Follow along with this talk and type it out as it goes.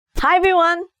Hi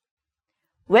everyone!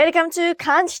 Welcome to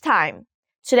Kanji time.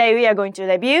 Today we are going to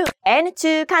review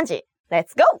N2 Kanji.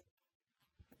 Let's go!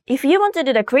 If you want to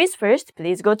do the quiz first,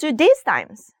 please go to these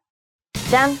times.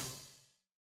 Done!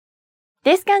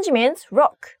 This kanji means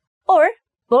rock or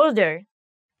boulder.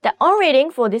 The on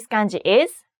reading for this kanji is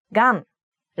gan,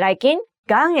 like in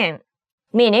ganen,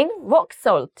 meaning rock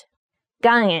salt.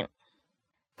 ganen.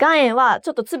 岩塩はち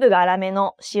ょっと粒が粗め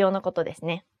の塩のことです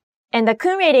ね。And the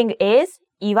kun reading is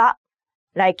岩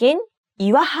like in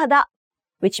岩肌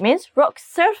which means rock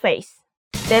surface.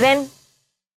 ベベン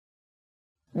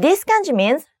This kanji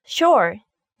means shore,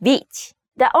 beach.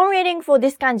 The on reading for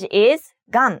this kanji is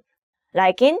岩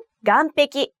like in 岩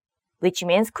壁 which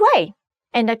means clay.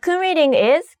 And the kun reading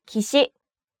is 岸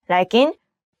like in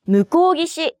向こう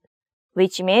岸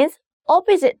which means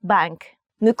opposite bank.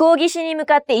 向こう岸に向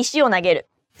かって石を投げる。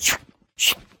チャポン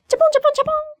チャポンチャ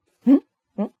ポン。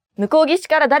向こう岸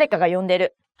から誰かが呼んで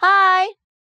る。Hi!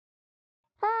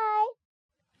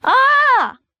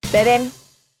 Hi!ベベン。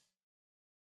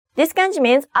This kanji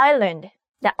means island.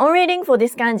 The on reading for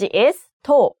this kanji is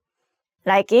島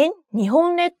like in 日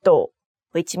本列島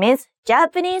which means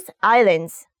Japanese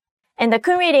islands. And the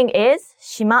kun reading is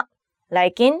島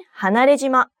like in 離れ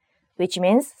島 which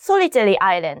means solitary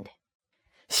island.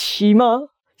 島、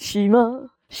島、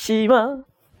島。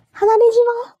離れ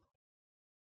島。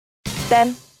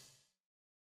Then,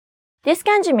 this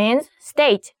kanji means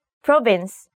state,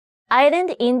 province,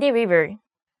 island in the river.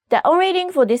 The on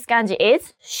reading for this kanji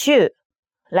is 州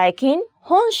like in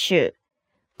本州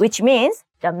which means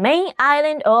the main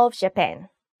island of Japan.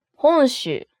 本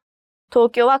州。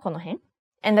東京はこの辺。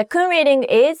And the kun reading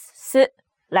is す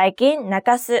like in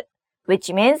中洲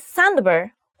which means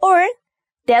sandbar or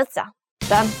delta.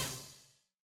 Done.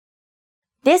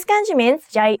 This kanji means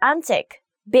gigantic,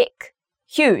 big,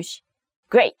 huge,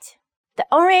 great. The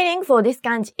on reading for this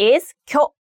kanji is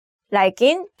巨 like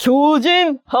in 巨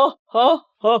人 ha ha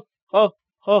ha ha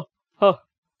ha ha.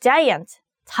 Giant,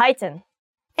 titan.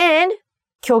 And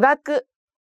巨額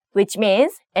which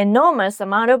means enormous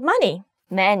amount of money,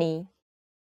 many.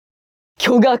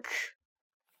 巨額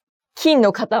金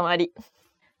の塊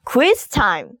Quiz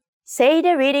time! Say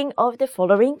the reading of the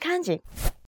following kanji.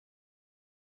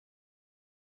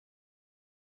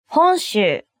 本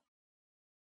州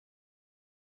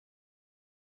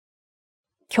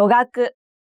巨額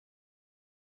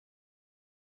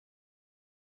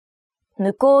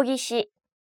向こう岸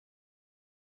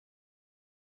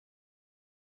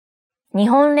日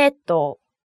本列島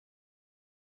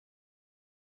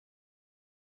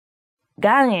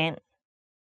岩塩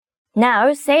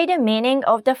Now say the meaning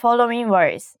of the following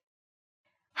words.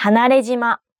 離れ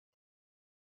島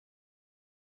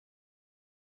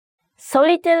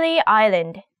Solitary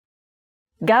island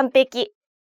岩壁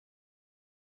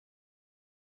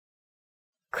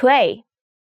Clay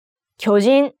巨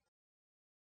人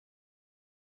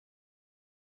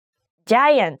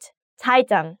Giant,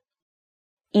 Titan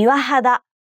岩肌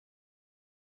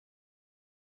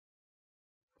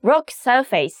Rock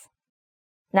surface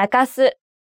中洲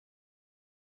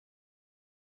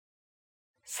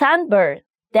Sandbar,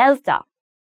 Delta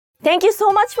Thank you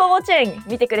so much for watching!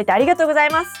 見てくれてありがとうござい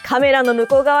ます。カメラの向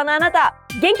こう側のあなた、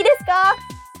元気ですか？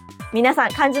皆さ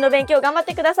ん、漢字の勉強頑張っ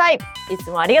てください。いつ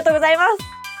もありがとうございます。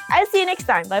I'll see you next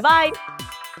time. Bye bye!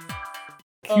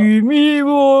 君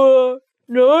は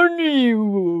何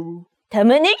を？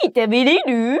玉ねぎ食べれ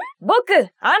る？僕、アン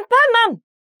パンマン！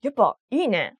やっぱ、いいね。